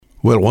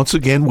Well, once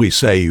again, we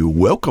say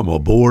welcome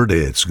aboard.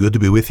 It's good to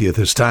be with you at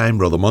this time.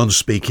 Brother Munn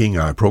speaking.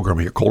 Our program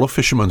here called A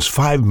Fisherman's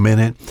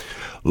 5-Minute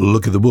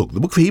Look at the book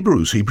of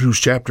Hebrews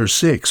chapter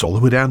 6, all the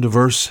way down to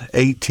verse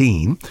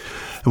 18.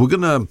 And we're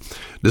going to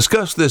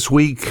discuss this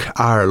week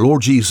our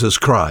Lord Jesus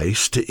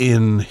Christ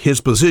in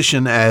his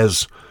position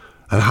as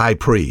a high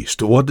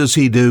priest. What does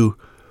he do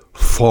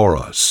for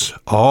us?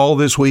 All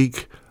this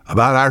week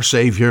about our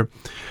Savior.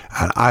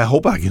 And I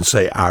hope I can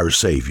say our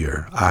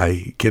Savior.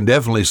 I can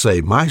definitely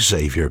say my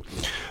Savior,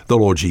 the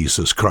Lord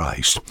Jesus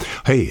Christ.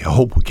 Hey, I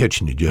hope we're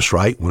catching you just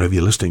right whenever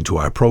you're listening to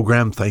our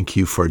program. Thank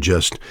you for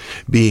just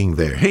being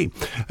there. Hey,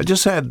 I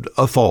just had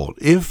a thought.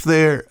 If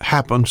there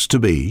happens to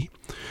be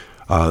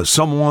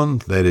someone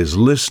that is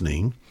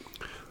listening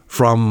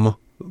from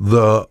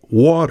the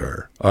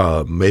water,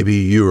 maybe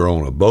you're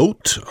on a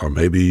boat, or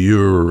maybe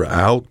you're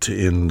out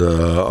in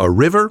a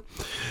river,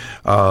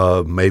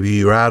 maybe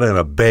you're out in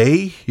a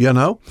bay,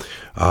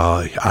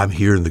 I'm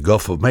here in the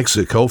Gulf of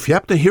Mexico. If you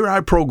happen to hear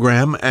our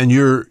program and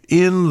you're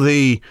in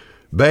the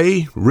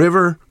bay,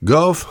 river,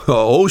 Gulf,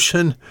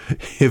 ocean,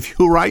 if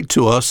you'll write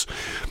to us,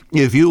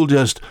 if you'll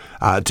just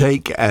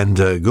take and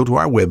go to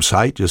our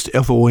website, just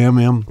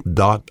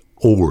FOMM.org,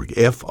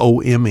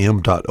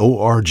 FOMM.org,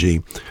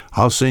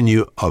 I'll send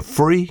you a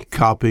free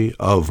copy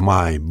of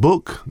my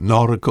book,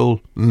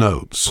 Nautical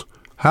Notes.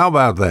 How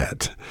about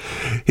that?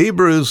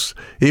 Hebrews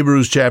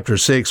chapter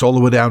 6, all the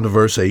way down to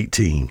verse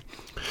 18.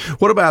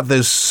 What about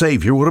this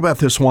Savior? What about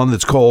this one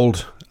that's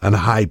called an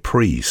high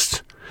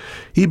priest?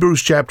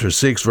 Hebrews chapter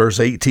 6, verse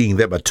 18,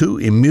 that by two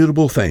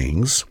immutable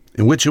things,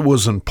 in which it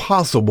was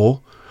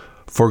impossible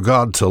for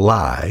God to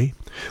lie,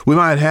 we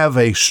might have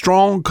a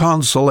strong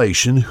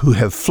consolation who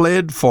have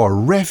fled for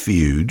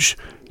refuge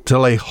to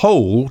lay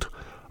hold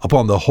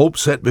upon the hope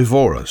set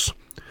before us.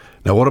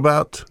 Now, what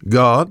about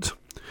God?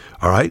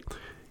 All right.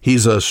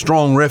 He's a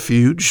strong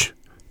refuge.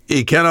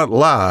 He cannot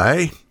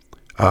lie.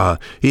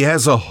 He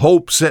has a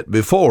hope set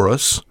before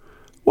us.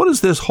 What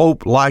is this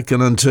hope liken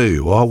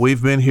unto? Well,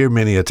 we've been here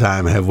many a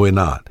time, have we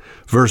not?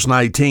 Verse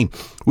 19,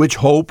 which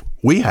hope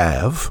we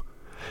have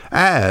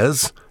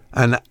as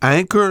an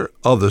anchor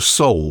of the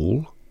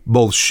soul,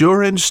 both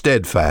sure and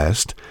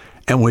steadfast,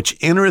 and which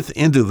entereth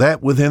into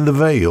that within the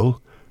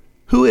veil.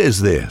 Who is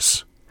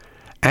this?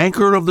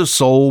 Anchor of the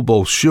soul,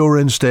 both sure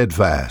and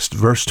steadfast.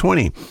 Verse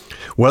 20,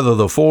 whether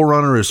the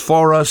forerunner is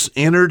for us,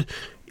 entered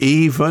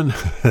even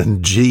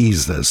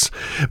Jesus,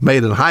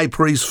 made an high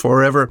priest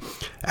forever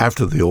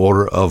after the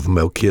order of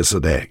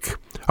Melchizedek.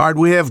 All right,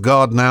 we have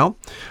God now.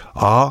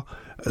 A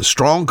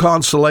strong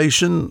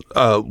consolation.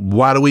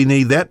 Why do we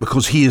need that?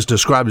 Because he is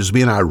described as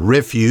being our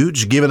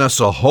refuge, giving us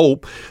a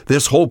hope.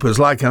 This hope is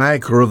like an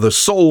anchor of the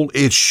soul.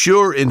 It's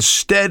sure and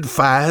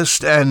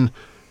steadfast, and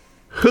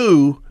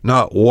who,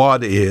 not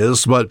what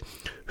is, but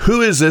who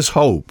is this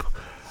hope?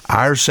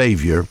 Our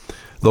Savior,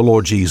 the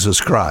Lord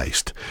Jesus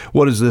Christ.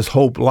 What is this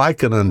hope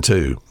liken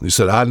unto? He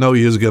said, I know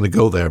you're going to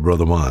go there,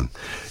 Brother Mon.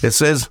 It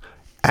says,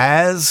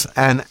 as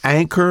an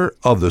anchor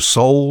of the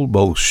soul,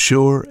 both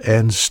sure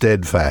and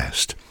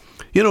steadfast.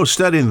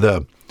 Studying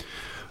the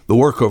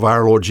work of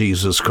our Lord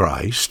Jesus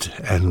Christ,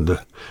 and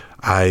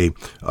a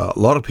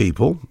lot of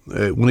people,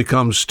 when it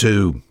comes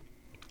to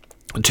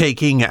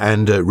taking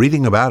and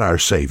reading about our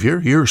Savior,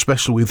 here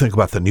especially we think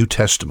about the New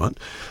Testament,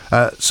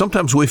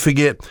 sometimes we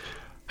forget,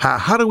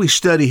 how do we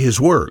study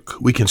his work?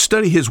 We can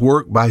study his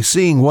work by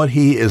seeing what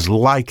he is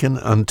likened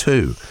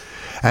unto.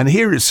 And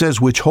here it says,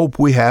 which hope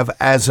we have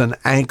as an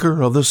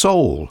anchor of the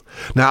soul.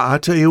 Now, I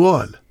tell you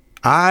what,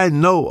 I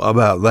know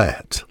about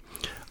that.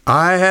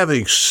 I have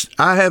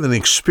an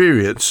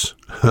experience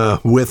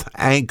with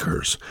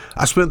anchors.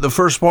 I spent the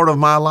first part of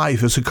my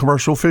life as a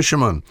commercial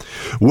fisherman.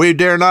 We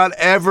dare not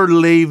ever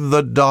leave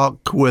the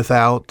dock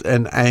without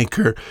an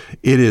anchor.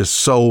 It is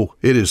so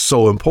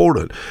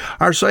important.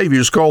 Our Savior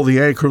is called the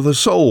anchor of the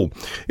soul.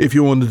 If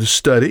you wanted to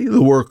study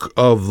the work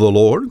of the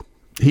Lord,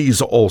 he's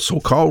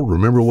also called,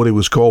 remember what he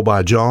was called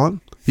by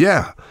John?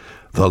 Yeah,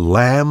 the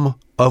Lamb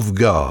of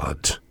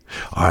God.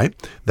 All right,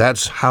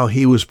 that's how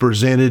he was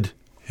presented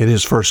in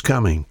his first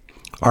coming.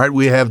 All right,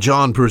 we have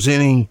John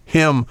presenting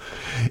him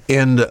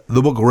in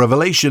the book of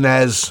Revelation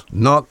as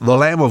not the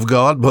Lamb of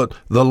God, but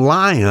the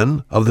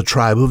Lion of the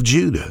tribe of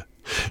Judah.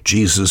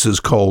 Jesus is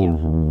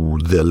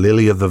called the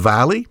Lily of the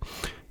Valley.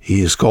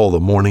 He is called the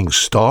Morning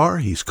Star.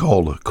 He's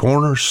called a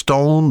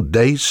Cornerstone,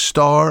 Day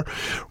Star,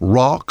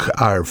 Rock,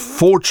 our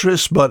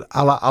Fortress. But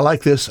I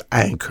like this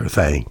anchor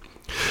thing.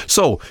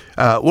 So,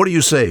 what are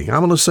you saying?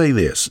 I'm going to say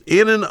this.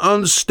 In an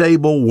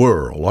unstable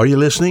world, are you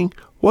listening?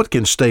 What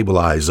can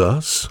stabilize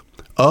us?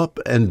 Up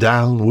and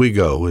down we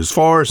go. As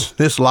far as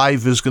this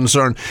life is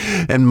concerned,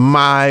 and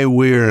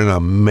we're in a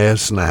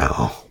mess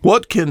now.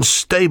 What can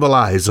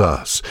stabilize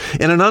us?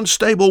 In an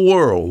unstable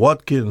world,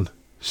 what can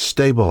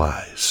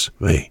stabilize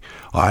me?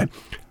 All right,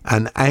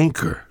 an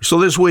anchor. So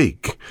this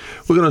week,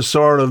 we're going to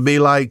sort of be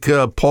like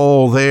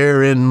Paul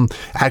there in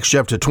Acts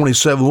chapter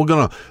 27. We're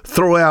going to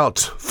throw out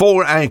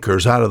 4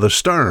 anchors out of the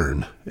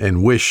stern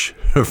and wish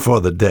for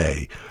the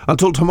day.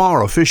 Until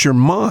tomorrow, Fisher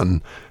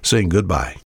Munn saying goodbye.